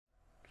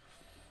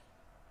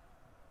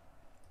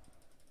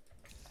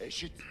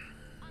Eşit.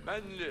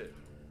 Benli.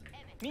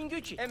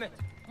 Mingüçi. Evet.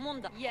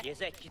 Munda.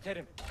 Yezek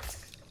giterim.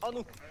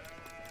 Anuk.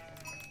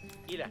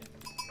 İler.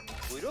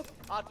 Buyruk.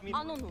 Atmin.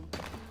 Anonum.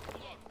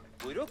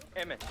 Buyruk.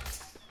 Evet.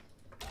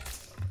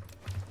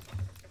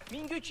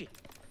 Mingüçi.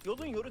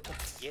 Yolun yorukun.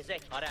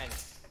 Yezek. Arayın.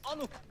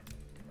 Anuk.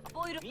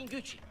 Buyruk.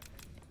 Mingüçi.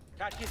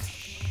 Terkin.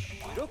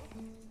 Buyruk.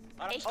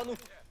 Anuk.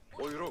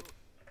 Buyruk.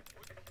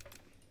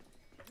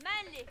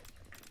 Melli.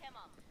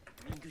 Tamam.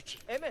 Mingüçi.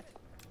 Evet.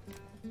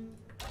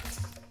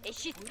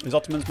 Eşit. Is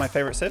Ottoman's my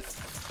favorite Civ?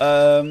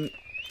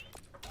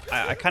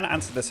 I kind of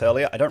answered this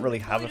earlier. I don't really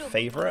have a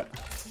favorite.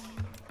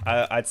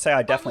 I'd say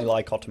I definitely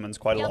like Ottomans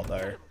quite a lot,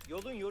 though.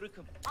 Yolun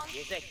yorukun.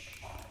 Yezek.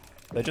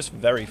 They're just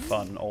very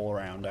fun all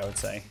around, I would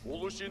say.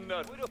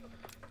 Oluşinler. Buyruk.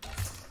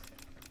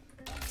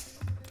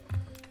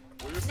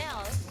 Ne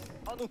al?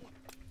 Anuk.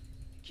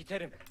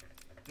 Giterim.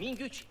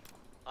 Mingüçi.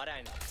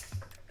 Arayın.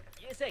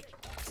 Yezek.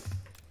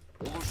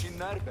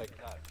 Oluşinler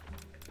bekler.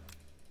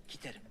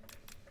 Giterim.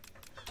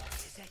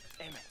 Yezek.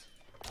 Evet.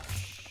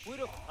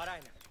 Buyruk.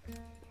 Arayın.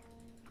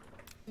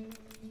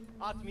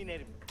 At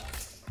minerim.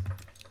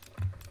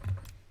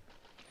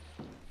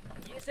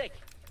 Yezek.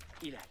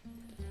 İler.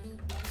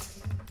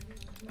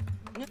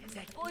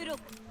 Yezek. Buyruk.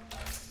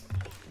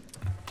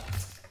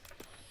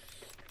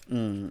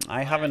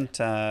 I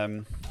haven't.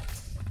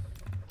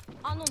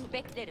 Anonu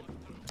beklerim.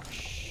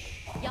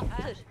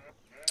 Yaptır.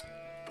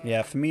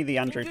 Yeah, for me, the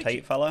Andrew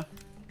Tate fella.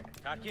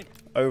 Terkin.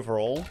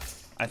 Overall,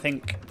 I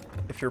think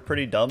if you're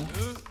pretty dumb,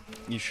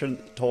 you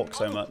shouldn't talk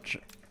so much.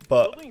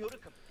 But Yolun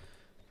yorukun.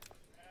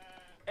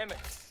 Evet.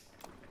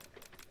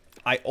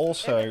 I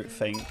also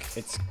think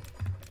it's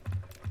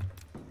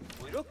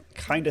Buyruk.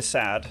 kind of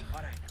sad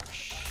Arayın.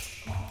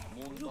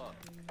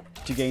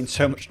 to gain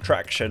so much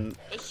traction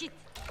Eşit.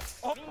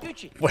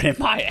 Mingüçi. when in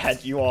my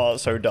head you are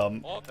so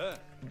dumb.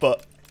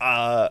 But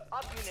At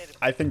minerim.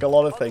 I think a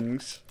lot of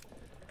things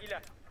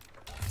İler.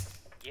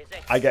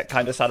 Yezek. I get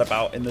kind of sad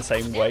about in the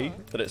same way.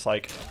 That it's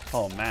like,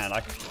 oh man,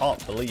 I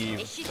can't believe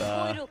Eşit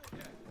buyruk.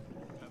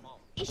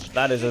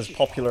 that is as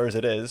popular as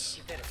it is.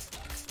 Giterim.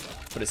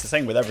 But it's the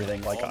same with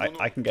everything. Like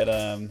I can get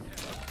Anunu.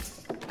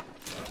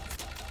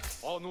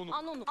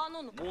 Anonu.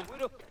 Anonu.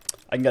 Buyruk.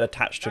 I can get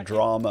attached to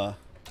drama,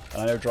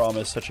 and I know drama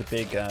is such a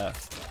big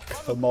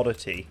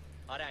commodity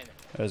Arayın.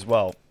 as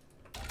well.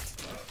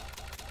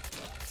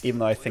 Even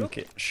though I think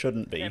it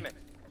shouldn't be. Evet.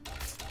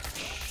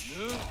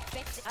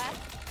 Bekle.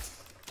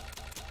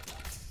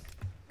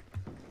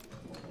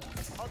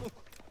 Anuk.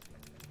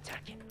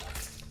 Terkin.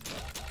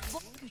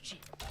 Mingüçi.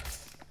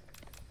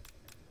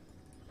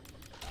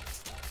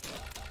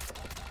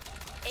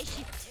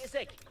 Eşit.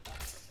 Yezek.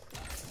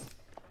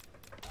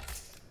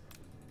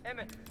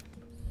 Evet.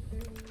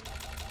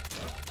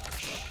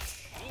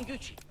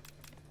 Mingüçi.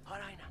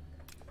 Arayın.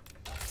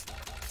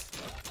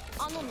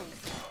 Anonum.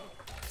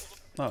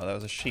 Oh, there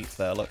was a sheep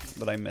there. Look,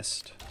 that I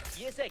missed.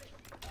 Yezek.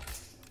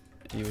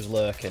 He was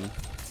lurking.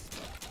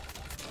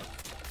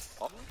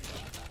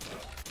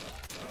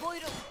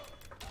 Buyruk.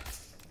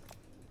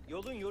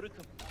 Yolun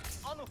yorukun.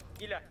 Anuk.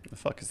 İler. The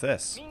fuck is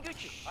this?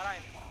 Mingüçi.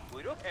 Arayın.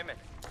 Buyruk. Evet.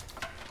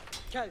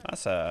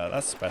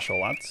 That's special,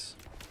 lads.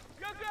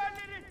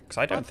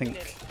 Because I don't think.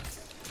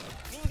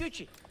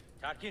 Mingüçi.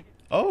 Terkin.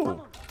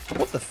 Oh,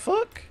 what the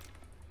fuck,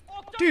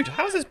 dude?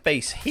 How's this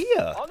base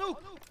here?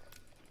 Anuk.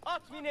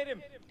 At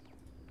minerim.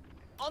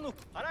 Anuk.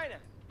 Arayın.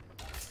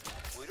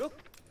 Buyruk.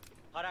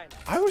 Arayın.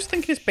 I was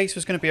thinking his base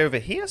was going to be over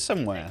here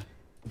somewhere.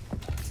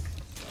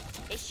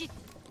 Eşit.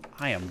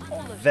 I am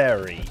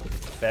very,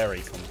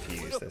 very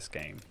confused this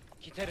game.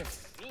 Giterim.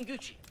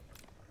 Mingüçi.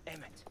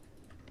 Evet.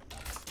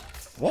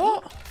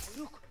 What?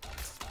 Buyruk.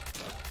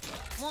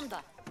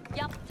 Munda.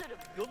 Yaptırım.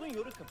 Yolun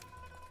yorukun.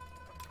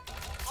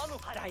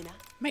 Anuk. Arayın.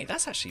 Mate,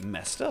 that's actually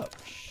messed up.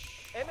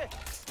 Evet.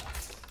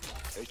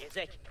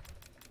 Yezek.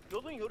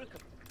 Yolun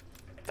yorukun.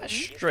 That's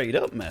straight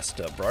up messed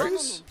up,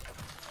 bros.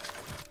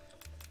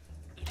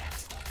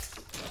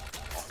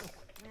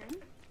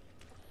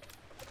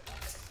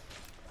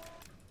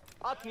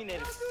 At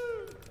minerim.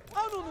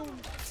 Anunum.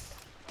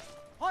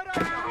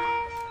 Harayna.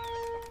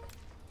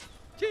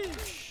 Çiz.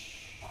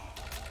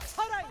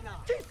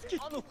 Harayna. Çiz.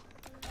 Anuk.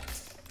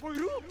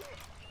 Buyurun.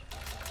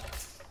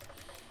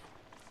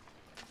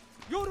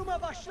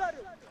 Yoruma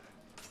başlarım.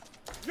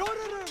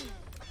 Yorurum.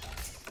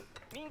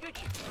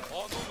 Mingüçi.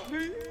 Anunum.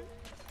 Ne?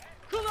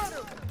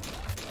 Kılarım.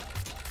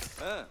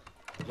 He.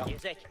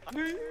 Yezek.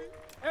 Ne?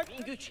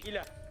 Mingüç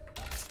ile.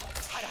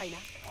 Harayna.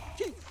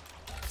 Çiz.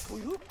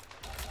 Buyurun.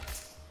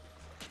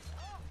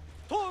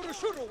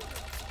 Toruşurum.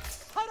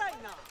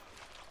 Harayna.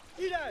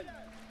 İler.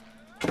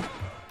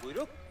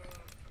 Buyruk.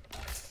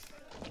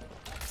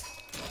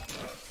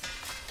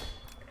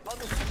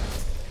 Anuk.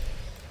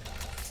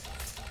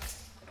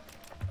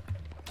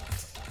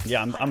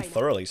 Yeah, I'm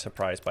thoroughly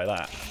surprised by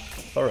that.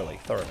 Thoroughly.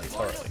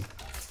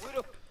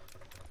 Buyruk.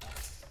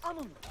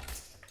 Anun.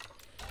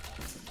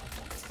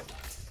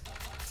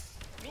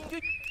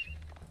 Mingüç.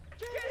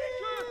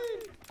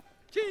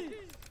 Çiz.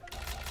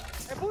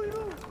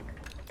 Buyurun.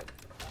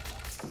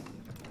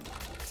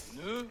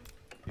 Ne?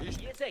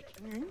 Yezek.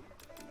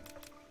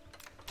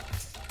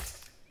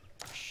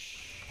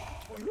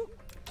 Buyruk.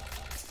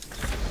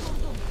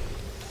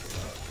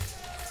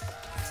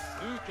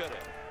 Nükere.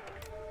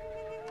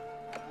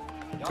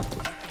 Yap.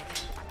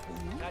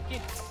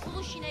 Sakin.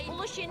 Uluşine.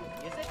 Uluşin.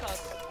 Gezek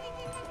hazır.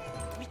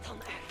 Mitan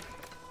er.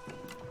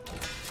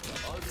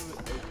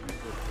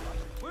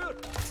 Buyur.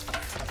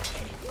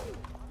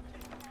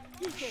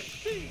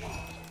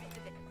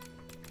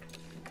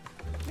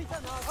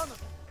 Mitan ağanı.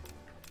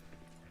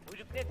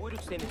 Buyruk ne?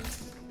 Buyruk senin.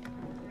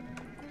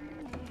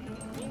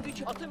 Min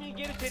gücü atım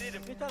ilgeri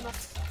teririm. Mitan ağ.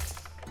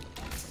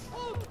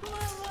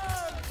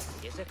 Avuklarlar.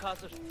 Gezek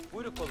hazır.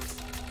 Buyruk olur.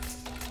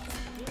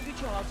 Min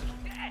gücü hazır.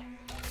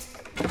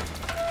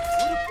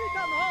 Buyruk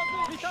mitan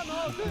hazır. Mitan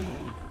hazır.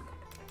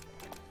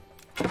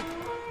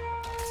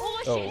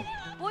 Uluşin.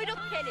 Buyruk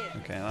gelir.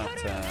 Okay,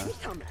 that,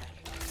 Mitan er.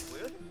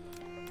 Buyur.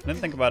 I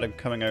didn't think about him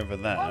coming over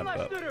there,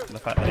 but the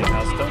fact that he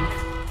has done,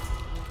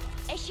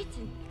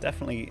 Eşitin.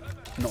 definitely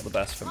not the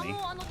best for me.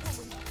 Anu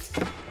anotolun.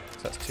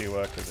 So that's 2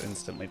 workers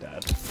instantly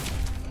dead.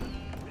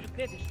 Buyruk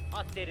nedir?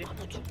 At derin.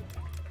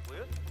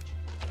 Buyur.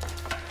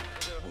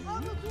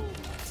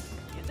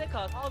 Gezek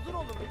hazır. Hazır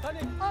olun bir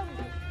tane.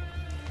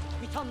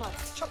 Mitanlar.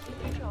 Çok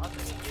iyi. Atım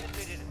ilgeri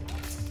teririm.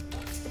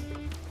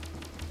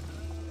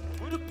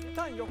 Buyruk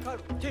mitan yokar.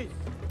 Tez.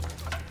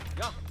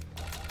 Ya.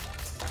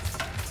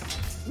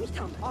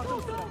 Mitan.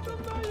 Ardım sıra.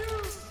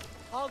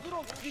 Hazır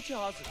ol. İçi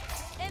hazır.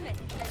 Evet.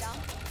 Selam.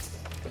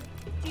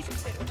 Tiz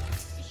isterim.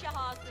 İşe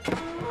hazır.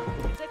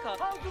 Gezek hazır.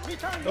 Hazır.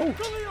 Mitan Oh.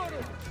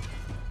 kılıyorum.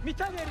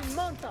 Mitanerin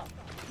manta.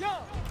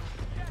 Ya.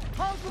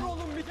 Hazır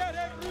olun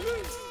mitaner.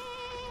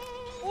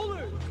 Olur.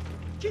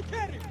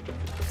 Kiterim.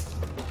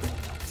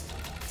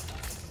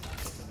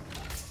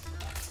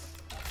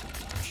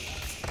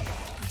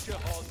 İşe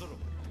hazırım.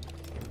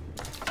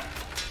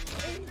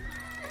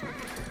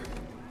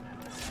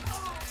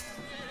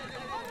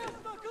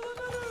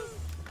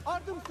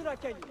 Ardım sıra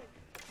kendi.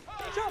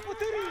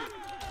 Çapıtırı.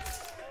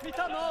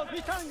 Mitan ağız,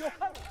 mitan yok.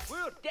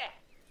 Buyur. De.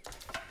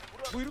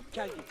 Buyruk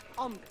geldi.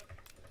 Amr.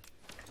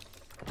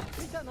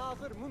 Mitan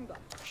hazır munda.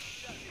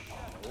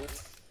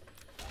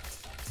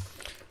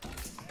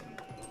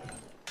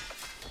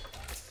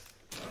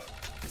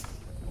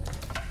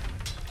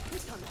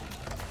 Mitan.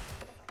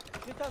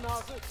 Mitan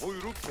hazır.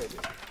 Buyruk gelir.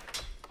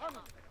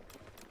 Ana.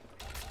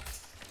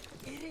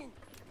 Erin.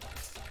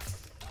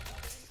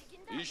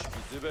 İş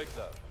bizi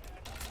bekler.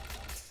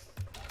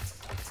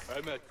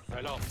 Emet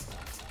selam.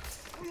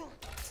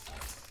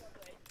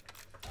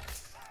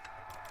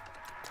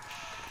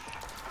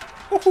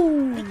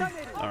 Mitan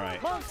erin. All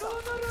right. Mansa.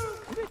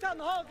 Mitan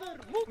hazır.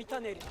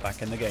 Mitan erin.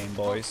 Back in the game,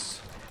 boys.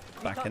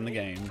 Back in the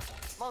game.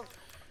 Man.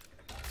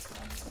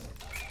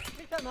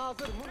 Mitan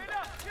hazır mı?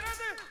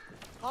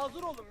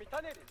 Hazır olun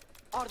Mitan erin.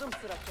 Ardım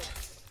sıra kes.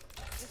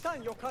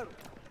 Mitan yokar.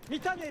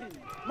 Mitan erin.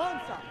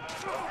 Mansa.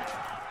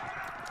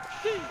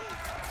 Değil.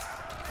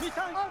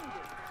 Mitan andı.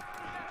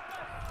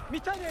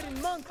 Mitan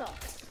erin mansa.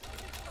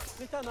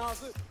 Mitan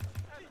hazır.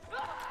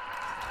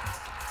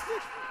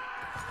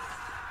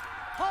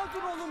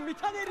 Hazır olun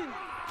Mitan erin.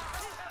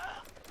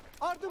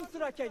 Ardım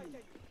sıra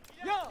kendi.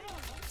 Ya.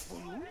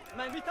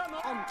 Ben Mitan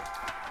andı.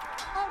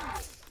 Andı.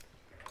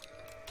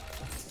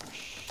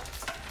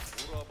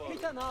 Buraba.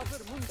 Mitan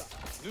hazır munda.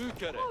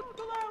 Nükere.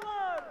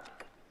 Kulağlar.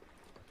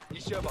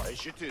 İşe bak.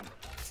 Eşitin.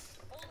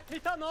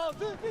 Mitan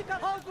hazır. Mitan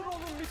hazır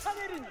olun Mitan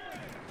erin.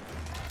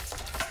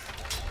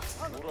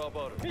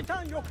 Burabar.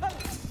 Mitan yokar.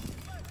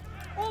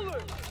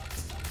 Olur.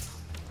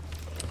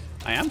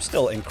 I am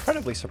still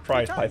incredibly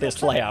surprised by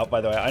this layout,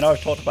 by the way. I know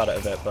I've talked about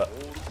it a bit, but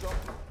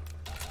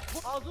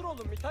Hazır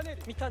olun Mitan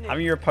erin. Mitan erin.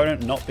 having your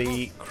opponent not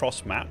be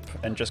cross-map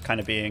and just kind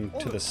of being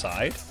to the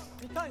side,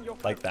 Mitan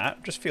yokar. like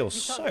that, just feels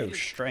so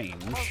strange.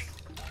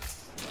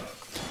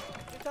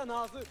 Mitan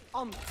hazır.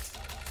 Am.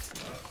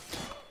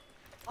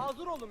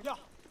 Hazır olun ya.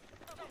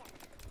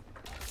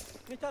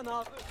 Mitan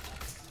hazır.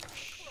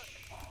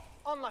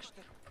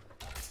 Anlaştır.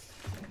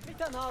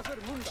 Mitan hazır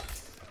munda.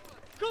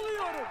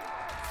 Kılıyorum.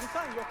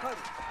 Mitan yokar.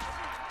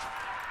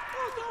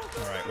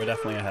 Alright, we're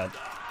definitely ahead.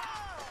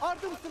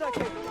 Ardım sıra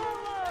kendi.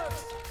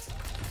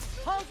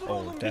 Hazır Oh,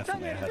 olun Mitan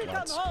definitely erin. ahead, Mitan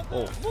lads. hazır.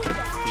 Oh, Munda.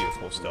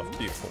 beautiful stuff,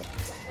 beautiful.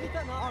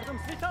 Mitan ardım.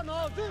 Mitan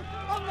hazır.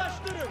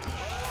 Anlaştırın.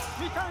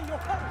 Mitan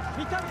yokar.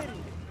 Mitan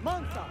erin.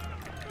 Mansa.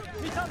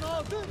 Mitan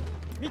hazır.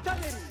 Mitan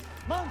erin.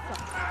 Mansa.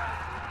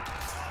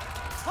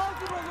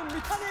 Hazır olun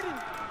Mitan erin.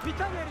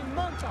 Mitan erin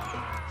mansa.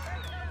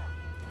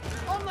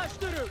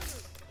 Anlaştırın.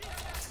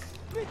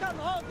 Mitan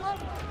hazır.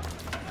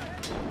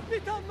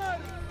 Mitanlar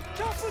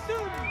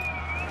çapıtın.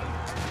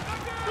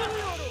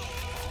 Kılıyorum.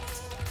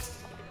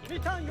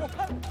 Mitan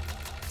yokar.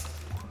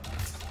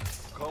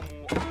 Kamu.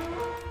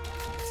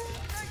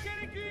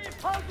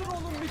 Hazır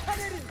olun Mitan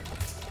erin.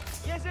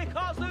 Gezek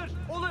hazır.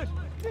 Olur.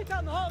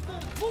 Mitan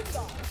hazır.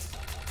 Bunda.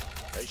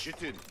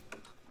 Eşitin.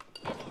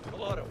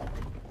 Kılarım.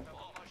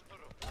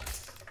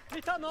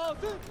 Mitan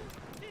hazır.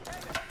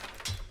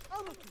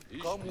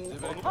 İş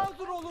bizi bekler.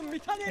 Hazır olun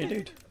Mitan Hey, erin.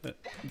 dude,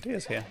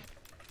 Dia's here.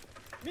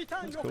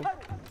 Mitan That's cool. yokar.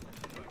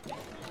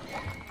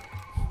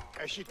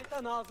 Eşit.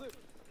 Mitan hazır.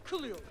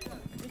 Kılıyor.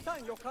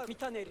 Mitan yokar.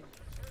 Mitan erin.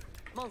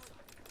 Mansa.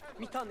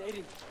 Mitan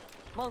erin.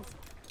 Mansa.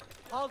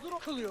 Hazır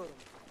kılıyorum.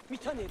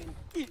 Mitan erin.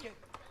 İlk.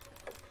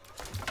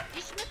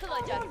 İş mi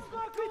kılacaksın?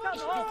 Mitan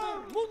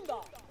hazır.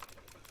 Munda.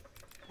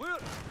 Buyur.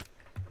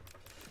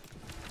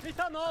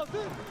 Mitan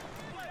hazır.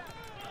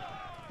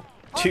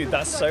 Dude,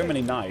 that's so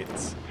many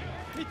knights.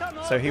 Mitan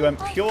hazır. So he went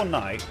pure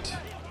knight,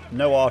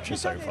 no archer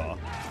so far.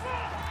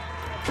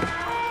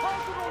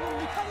 Hazır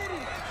olun Mitan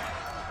erin.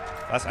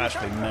 That's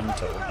actually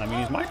mental. I mean,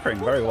 he's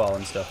microing very well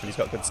and stuff, and he's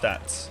got good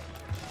stats.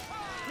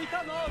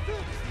 Mitan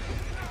hazır.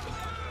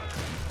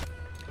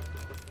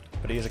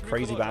 But he is a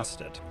crazy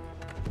bastard.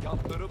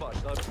 Yapları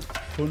başlar.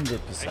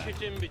 100%.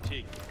 Eşitin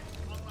bitik.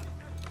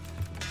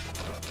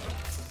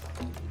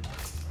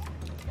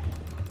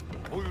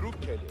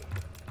 Buyruk gelir.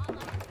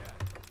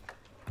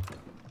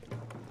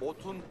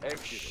 Otun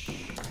evdir.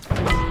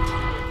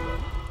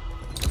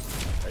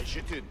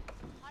 Eşitin.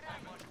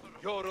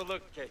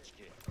 Yoruluk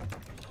keçki.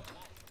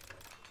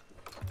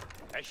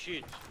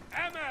 Eşit.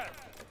 Emel.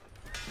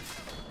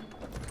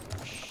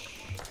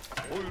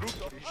 Buyruk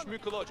iş mi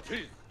kılaç?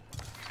 Biz.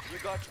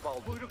 Yıgaç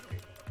bal. Buyruk.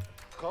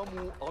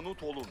 Kamu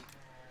anut olun.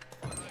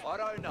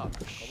 Arayna.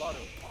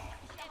 Kılarım.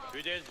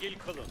 Müdezgil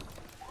kılın.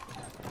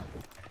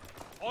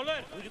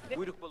 Olur.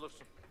 Buyruk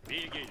bulursun.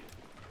 Bilgil.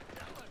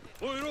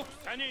 Buyruk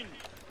senin.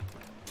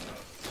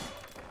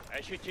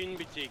 Eşitin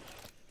bitik.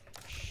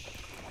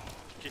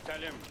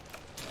 Kitelim.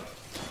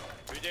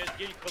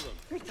 Müdezgil kılın.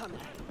 Mitan.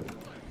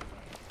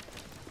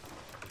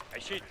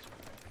 Eşit.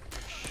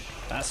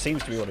 That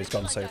seems to be what he's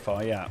gone so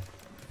far, yeah.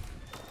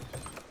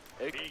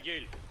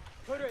 Bilgil.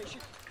 Körü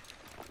eşit.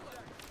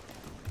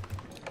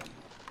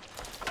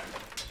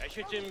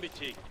 Eşitin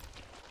bitik.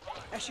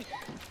 Eşit.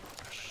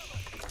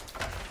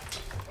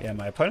 Yeah,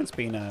 my opponent's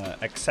been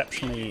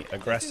exceptionally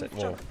aggressive.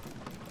 Well,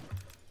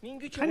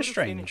 kind of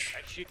strange.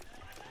 Eşit.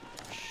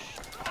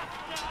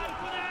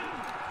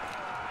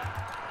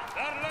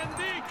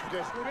 Darlandik.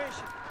 Körü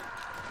eşit.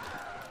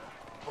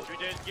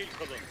 Müdezgil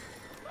kılın.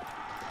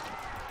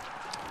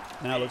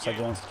 Now it looks like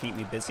he wants to keep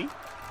me busy.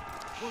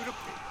 Buyruk.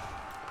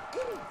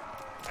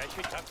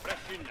 Eşit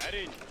afreşin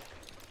erin.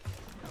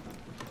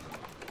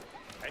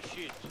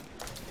 Eşit.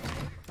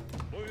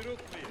 Buyruk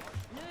bir.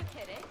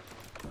 Nökere.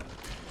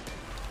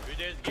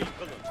 Müdezgil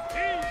kılın.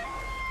 Biz.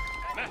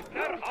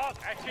 Mehter at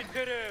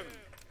eşitirim.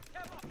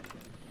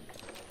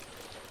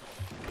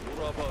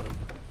 Vurabarım.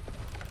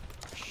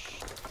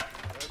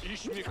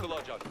 İş mi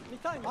kılacak?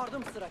 Mitan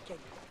yardım sıra kel.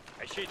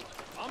 Eşit.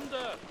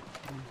 Hamdı.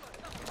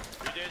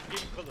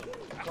 Müdezgil kılın.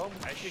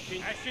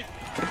 Eşitin. Eşit.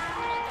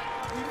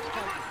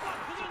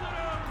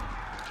 Kılınırım.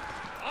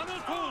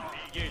 Anıtuz.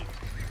 Bilgil.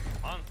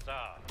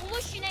 Ansa.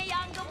 Uluş yine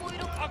yangı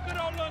buyruk. Akır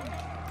olun.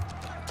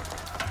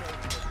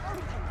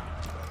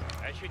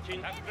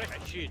 Eşitin.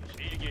 Eşit.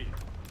 Bilgil.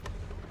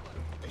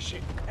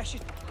 Eşit.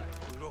 Eşit.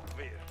 Buyruk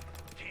ver.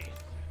 Tiz.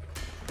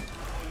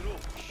 Buyruk.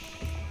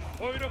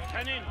 Buyruk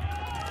senin.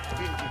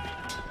 Bilgi.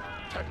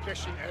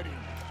 Terkleşin erin.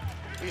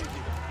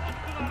 Bilgi.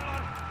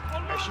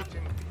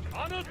 Eşitin.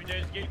 Anıt.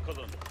 Müdezgil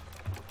kılın.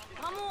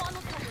 Kamu anıt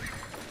olun.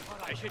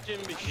 Eşitin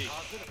bitik.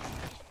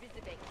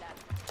 Bizi bekler.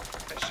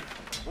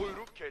 Eşit.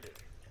 Buyruk gelir.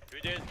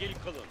 Müdezgil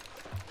kılın.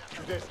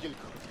 Küdezgil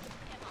kıl.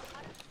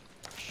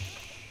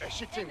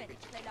 Eşitin Evet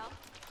bitik. selam.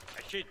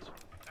 Eşit.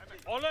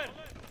 Olur.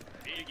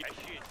 Bilgi.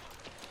 Eşit.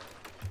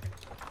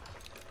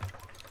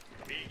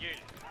 Bilgil.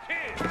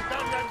 Tiz.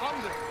 Derler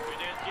hamdı.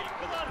 Müdezgil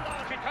kılın.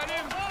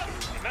 Kitelim.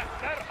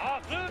 Mehter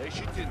hazır.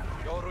 Eşitin.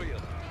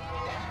 Yoruyun.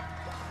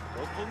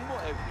 Otun mu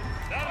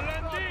evli?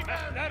 Derlendik.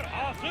 Mehter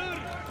hazır.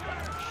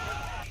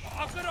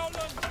 Akır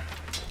olun.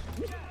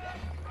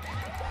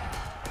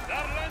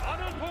 Derlen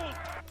anıtuz.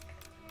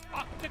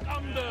 Aktık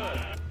amdı.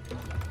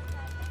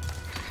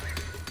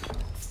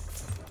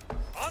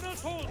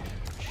 Anıtuz.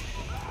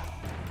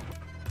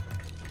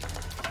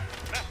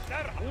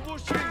 Mehter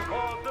uluşun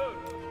hazır.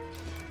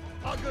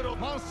 Agro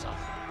mansa.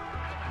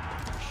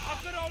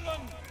 Akır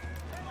olun.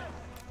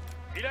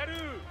 İleri.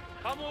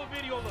 Kamu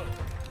bir yolu.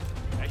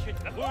 Eşit.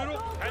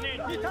 Buyruk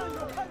senin. Mitan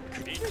yokar.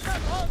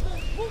 Mitan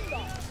hazır.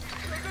 Munda.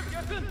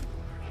 Yakın.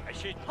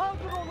 Eşit.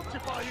 Hazır olup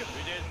Şifayı.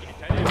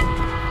 Müdezgil telim.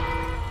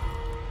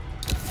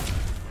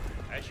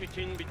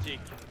 Eşitin bitik.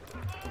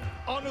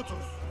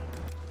 Anıtuz.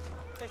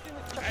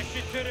 sesiniz çak.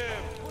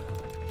 Eşitirim.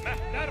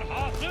 Mehter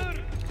hazır.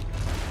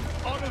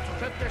 Anıtuz.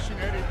 Terkleşin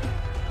erin.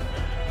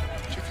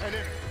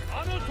 Çitelim.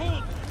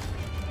 Anıtuz.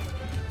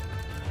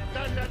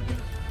 Derlendik.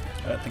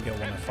 I don't think he'll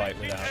want to fight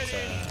without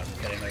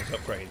getting those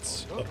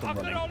upgrades up and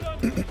Akır running.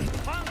 olun.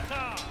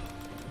 Pansa.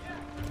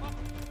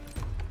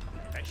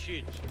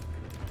 Eşit.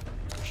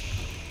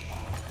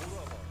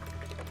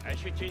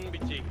 Eşitin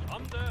bitik.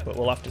 Hamdı. But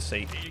we'll have to see.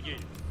 Bilgi.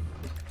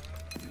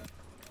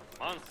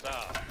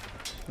 Mansa.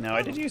 Now,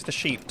 I did use the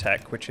sheep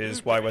tech, which is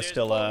why we're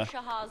still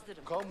Doğuşa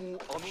hazırım. Kamu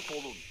anıt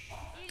olun.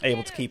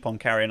 able to keep on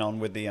carrying on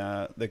with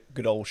the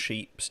good old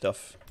sheep stuff.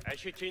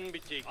 Eşitin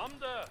bitik.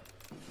 Hamdı.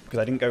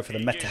 Because I didn't go for the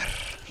meta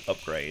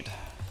upgrade.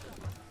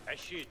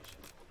 Eşit.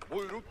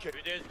 Buyruk gelir.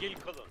 Müdezgil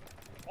kılın.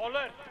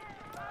 Olur.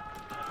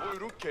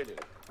 Buyruk gelir.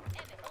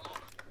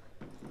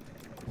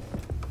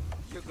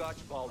 Yıgaç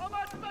bal.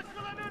 Amaçla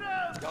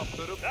kılanırım.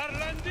 Yaptırıp.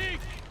 Derlendik.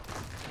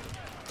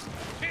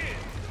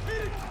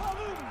 Bir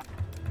alın.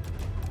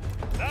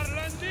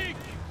 Derlendik.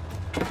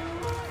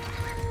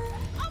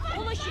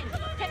 Ulaşın.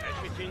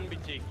 Eşitin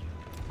bitik.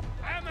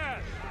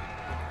 Hemen.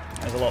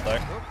 There's a lot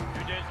there.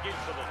 Yüdezgin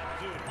kılıç.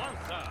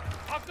 Zürmansa.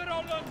 Akır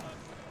olun.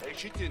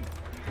 Eşitin.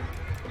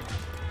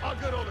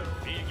 Agır olun.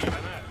 Bilgi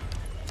hemen.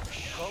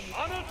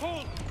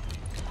 Anıtul.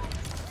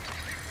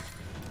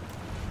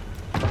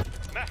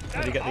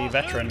 Did he get the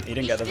veteran? He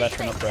didn't get the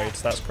veteran upgrade,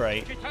 so that's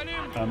great.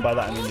 By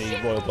that I mean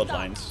the royal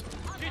bloodlines.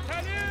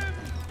 Bitelim.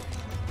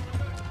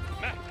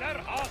 Mehter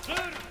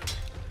hazır.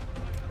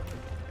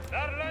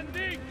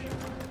 Derlendik.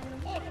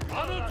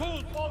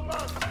 Anıtul.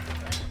 Olmaz.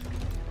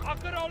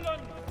 Akır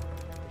olun.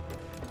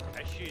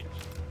 Eşit.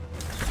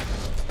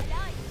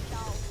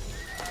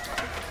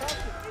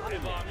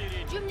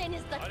 Evamirin.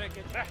 Cümleniz dakika.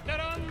 Hareket.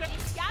 Mehteran.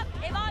 Yap.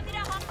 Evamire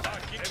hak.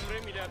 Takip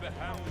emrim ile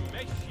behem.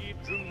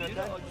 Meşyip.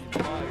 Cümleden.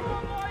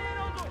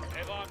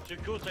 Evam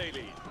sükût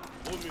eyleyin.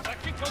 Bu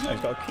müfekkik Oh, he's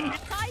olun. got a key.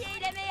 Say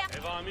eylemeye.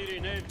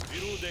 Evamiri nev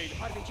virûd eyleyin.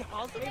 Harbeci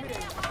hazır emir.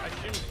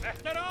 Eşim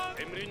mehteran.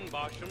 Emrin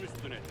başım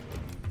üstüne.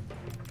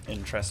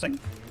 Interesting.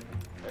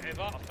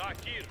 Eva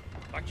asakir.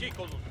 Dakik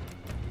olun.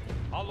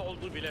 Al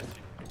oldu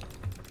bilesin.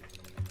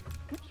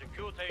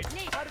 Sükût eyleyin.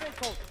 Ne? Harbe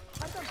sol.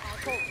 Harbem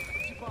sol.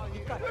 Sipahi.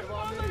 Dikkat.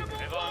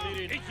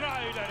 Evamirin icra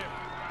eylerim.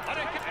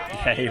 Hareket.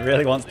 Yeah, he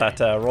really wants that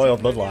royal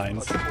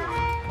bloodlines.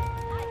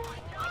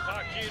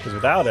 Asakir. Because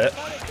without it,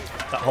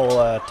 that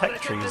whole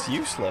tech tree is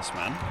useless,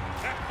 man.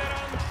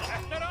 Mehteran.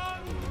 Mehteran.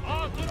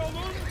 Hazır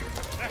olun.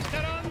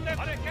 Mehteran de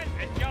hareket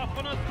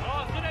etyafınız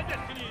hazır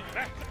edesiniz.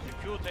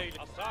 Sükût eyleyin.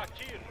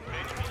 Asakir.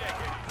 Benim ile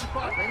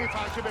gelin. Beni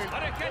takip et.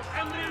 Hareket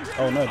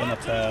emri. Oh no, they're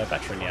not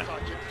veteran yet.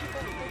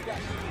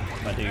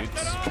 My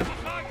dudes.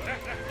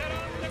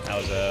 That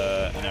was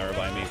an error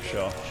by me for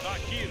sure.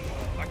 Sakir,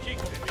 dakik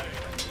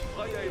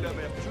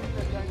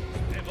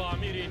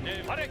Evamiri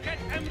nev. Hareket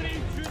emri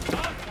için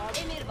az.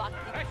 Emir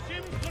vakti.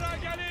 Eşim sıra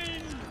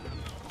gelin.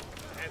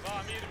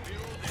 Evamir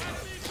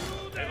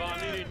virûd.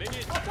 Evamiri beni.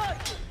 Atak.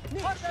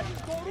 Harbemiz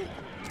doğru.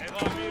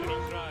 Evamir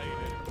icra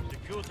eyleyin.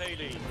 Sükût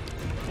eyleyin.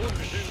 Bu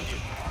bizim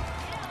bir.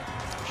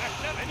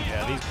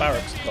 Yeah, these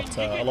barracks have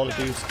got a lot of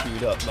dudes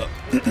queued up, but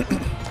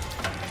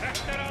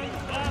Mehteran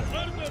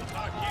hazırdır.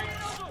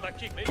 Takip.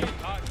 Dakik beni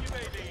takip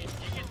eyleyin.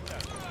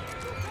 Yiğitler.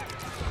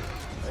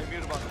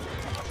 Emir bak.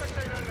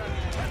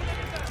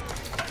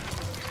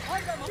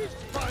 Harbem hiç.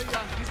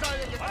 Bayan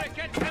hizaya gel.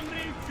 Hareket emri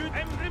için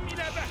emrim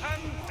ile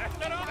behem.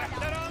 Mehteran,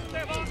 mehteran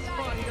devam.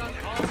 Bayan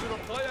hazır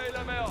ol. Say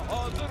eylemeye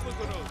hazır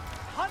mısınız?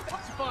 Harbe.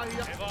 Sipahi.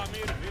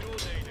 Evamir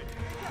virûd eyleyin.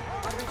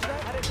 Harbeciler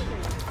hareket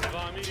edin.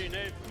 Evamiri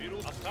nev virûd.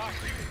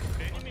 Asakir.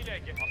 Benim ile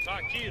gel.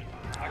 Asakir.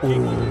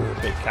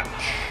 ooh, big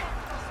catch.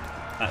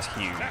 That's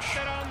huge.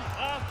 Mehteran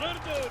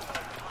hazırdır.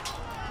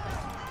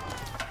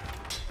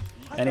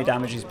 Any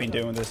damage he's been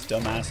doing with this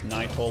dumbass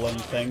Nightfallen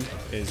thing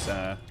is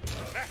Mehteran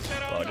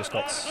well, just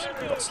got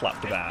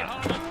slapped about.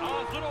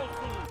 hazır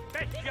olsun.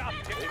 Bekçi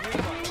asker.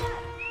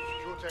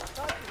 Sükût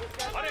et.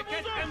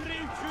 Hareket emri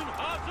için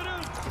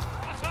hazırız.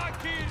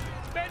 Asakir.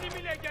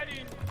 Benim ile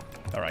gelin.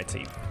 Alright,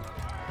 team.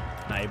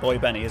 Now your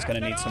boy Benny is going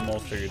to need some more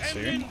food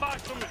soon, Emrin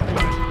başımız.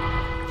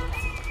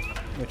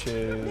 which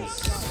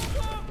is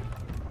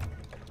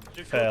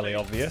fairly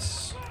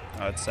obvious,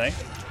 I'd say.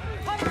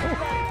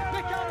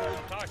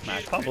 Man,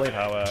 I can't believe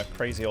how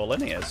crazy all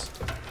in he is.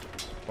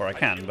 Or I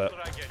can, but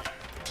I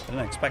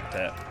didn't expect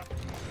it.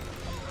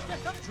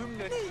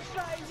 Ne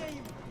icra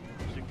edeyim?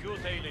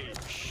 Sükût eyleyin.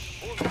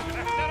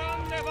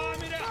 Mehteran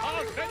devamire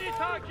beni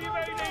takip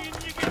eyleyin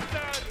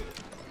yiğitler.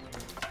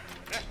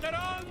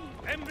 Mehteran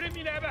emrim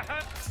ile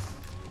behem.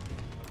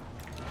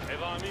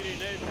 Evamiri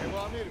nev.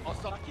 Emir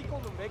aslan. Dakik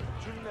olun ve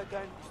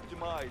Cümleten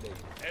istima eyleyin.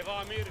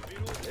 Evamir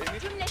virûd.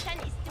 Cümleten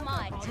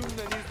istima et.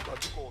 Cümleniz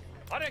dakik olsun.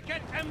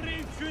 Hareket emri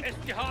için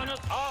istihanız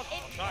az.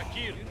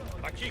 Şakir,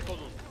 dakik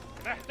olun.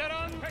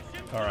 Mehteran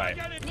peşim sıra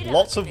Alright, gelin.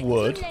 lots of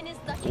wood,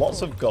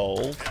 lots of gold.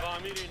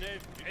 Evamiri nev.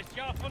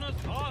 Esyafınız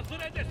hazır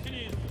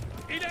edesiniz.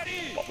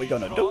 İleri. What we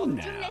gonna do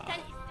now? Cümleten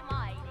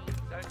istima eyleyin.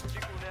 Sen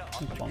çıkune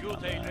Come on,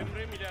 Sükût man.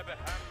 emrim ile behem.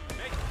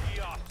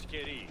 Mekki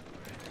askeri.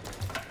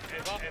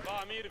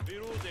 Evamir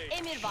virûd ey.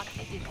 Emir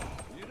vaktidir.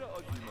 bir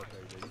azimet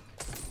eyleyin.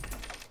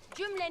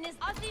 Cümleniz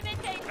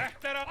azimet eyleyin.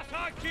 Mehteran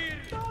Şakir.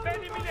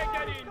 Benim ile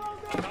gelin.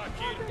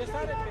 Şakir.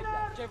 cesaret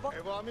bekler. Cevap.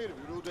 Evamir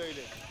virûd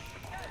eyle.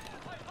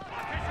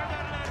 Ateş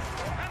ederler.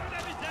 Hem de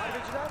bize.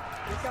 Harbeciler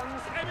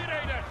mekanınız. Emir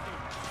eylersin.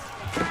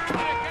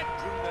 Hareket.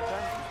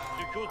 Cümleten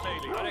Sükût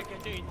eyleyin.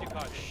 Harekete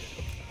intikal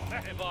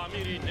edin.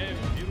 Evamiri nev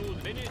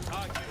virûd. Beni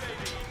takip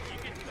eyleyin.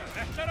 Yiğitler.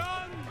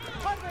 Mehteran.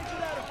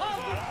 Harbeciler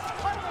hazır.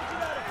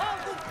 Harbeciler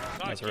hazır.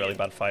 That's a really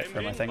bad fight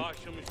for him, I think.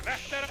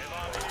 Mehteran.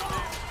 Evamiri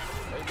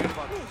nev. emir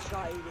bak. Ne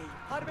icra edeyim?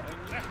 Harbe.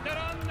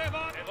 Mehteran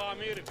devam.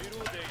 Evamir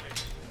virûd eyleyin.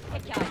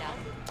 Pekala.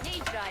 Ne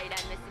icra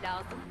eğlenmesi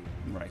lazım?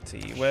 Righty,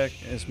 where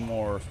is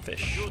more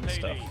fish and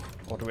stuff?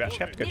 Or do we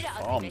actually have to go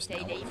to farms now?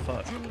 What the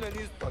fuck?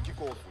 Cümleniz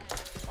dakik olsun.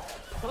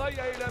 Say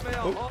eylemeye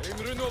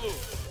Emrin olur.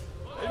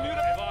 Emir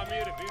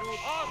evamir virûd.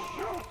 Az.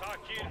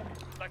 Sakir.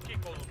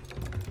 Dakik olun.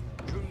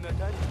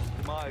 Cümleten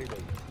istima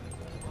eyleyin.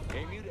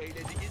 Emir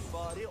eylediğin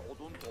bari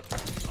odun topla.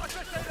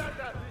 Ateş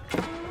eylerler.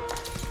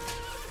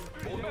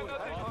 Onu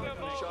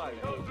hemen inşa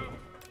edin.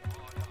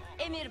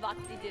 Emir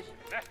vaktidir.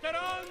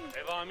 Mehteran!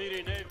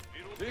 Evamiri nev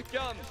virud.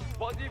 Dükkan,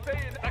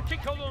 vazifeyi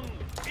Dakik olun.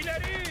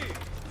 İleri!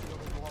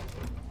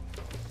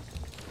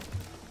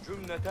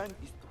 cümleten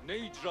ne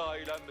icra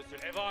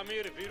eylenmesin.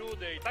 Evamir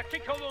virud ey.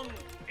 Dakik olun.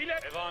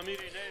 İleri!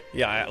 Evamiri nev.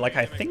 Yeah,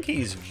 like I think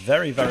he's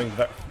very, very,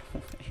 very...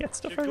 He had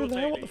stuff over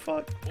there, what the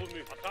fuck?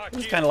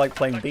 This is kind of like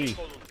playing B.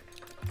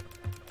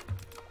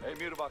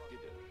 Emir vaktidir.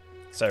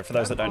 So for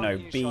those that don't know,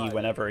 B,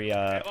 whenever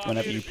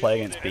you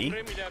play against B,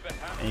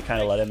 and you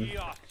kind of let him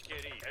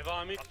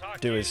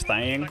do his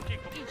thing,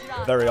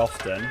 very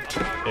often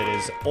it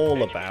is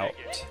all about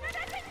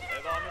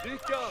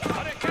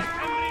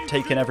Dükkan,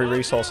 taking every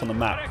resource on the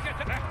map.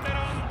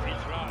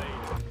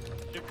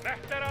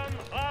 Mehteran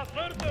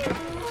hazırdır.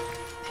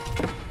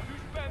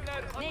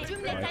 Ne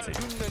cümleten Righty.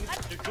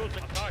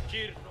 Sükut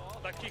takir.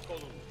 Dakik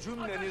olun.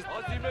 cümleniz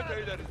azimet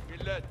eyleriz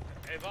millet.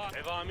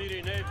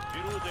 Evamiri nev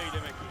virud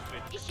eylemek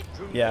hüsmet. işim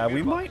Yeah,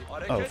 we might...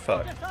 Oh, fuck.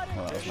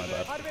 Well, that was my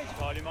bad.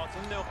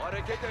 Talimatın ne yok?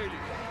 Hareket eyleyin.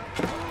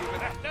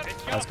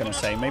 I was going to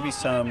say, maybe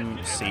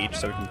some siege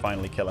so we can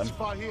finally kill him.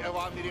 Sipahi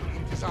evamirim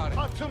intizar.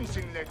 Atım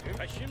sinletim.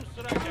 Peşim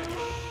sıra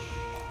geliyor.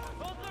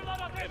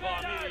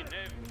 Evamiri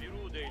nev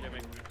virud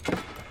eylemek hüsmet.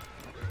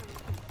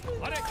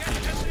 Hareket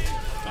emri.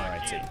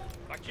 Alrighty.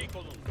 Dakik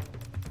olun.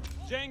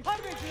 Cenk.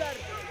 Harbeciler.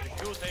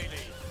 Sükut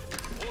eyleyin.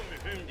 Bu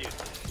mühimdir.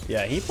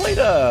 Yeah, he played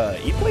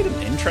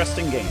an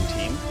interesting game,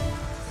 team.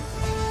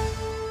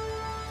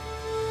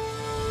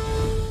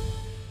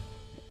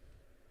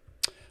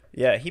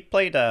 Yeah, he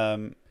played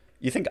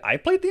you think I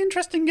played the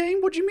interesting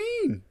game? What do you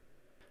mean?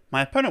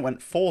 My opponent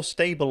went 4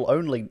 stable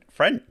only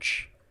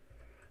French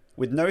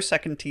with no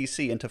second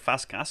TC into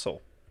fast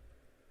castle.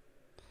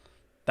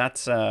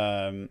 That's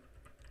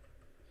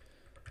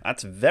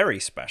very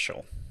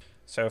special.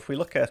 So if we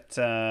look at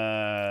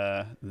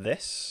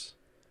this,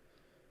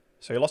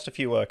 so he lost a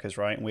few workers,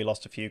 right? And we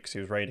lost a few because he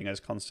was raiding us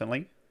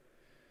constantly.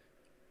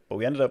 But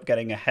we ended up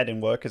getting ahead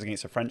in workers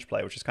against a French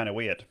player, which is kind of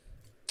weird.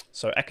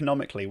 So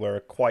economically, we're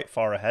quite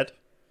far ahead.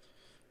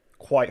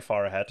 Quite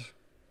far ahead.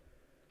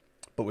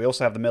 But we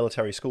also have the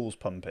military schools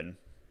pumping.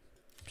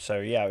 So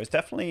yeah, it was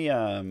definitely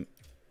a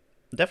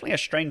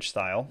strange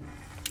style.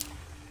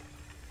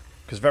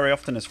 Because very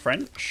often as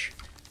French,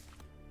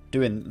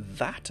 doing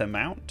that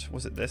amount,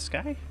 was it this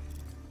guy?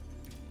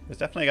 There's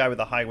definitely a guy with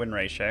a high win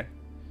ratio.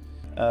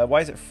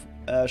 Why is it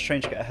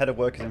strange to get ahead of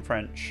workers in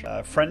French?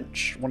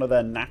 French, one of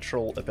their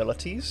natural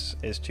abilities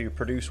is to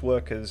produce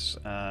workers,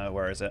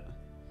 where is it?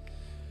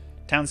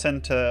 Town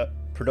centre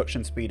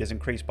production speed is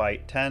increased by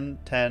 10,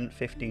 10,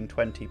 15,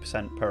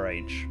 20% per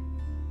age.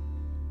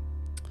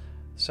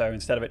 So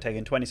instead of it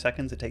taking 20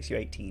 seconds, it takes you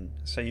 18.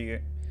 So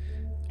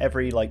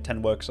every like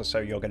 10 workers or so,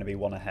 you're going to be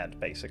 1 ahead,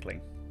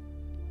 basically.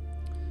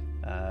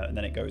 And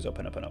then it goes up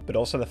and up and up. But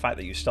also the fact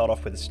that you start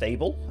off with a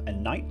stable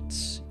and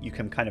knights, you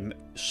can kind of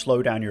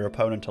slow down your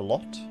opponent a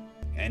lot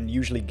and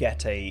usually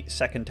get a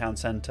second town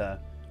centre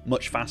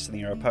much faster than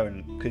your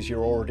opponent because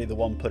you're already the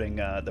one putting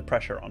the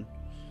pressure on.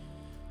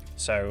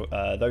 So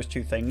those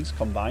two things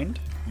combined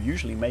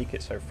usually make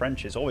it so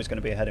French is always going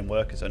to be ahead in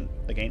workers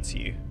against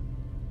you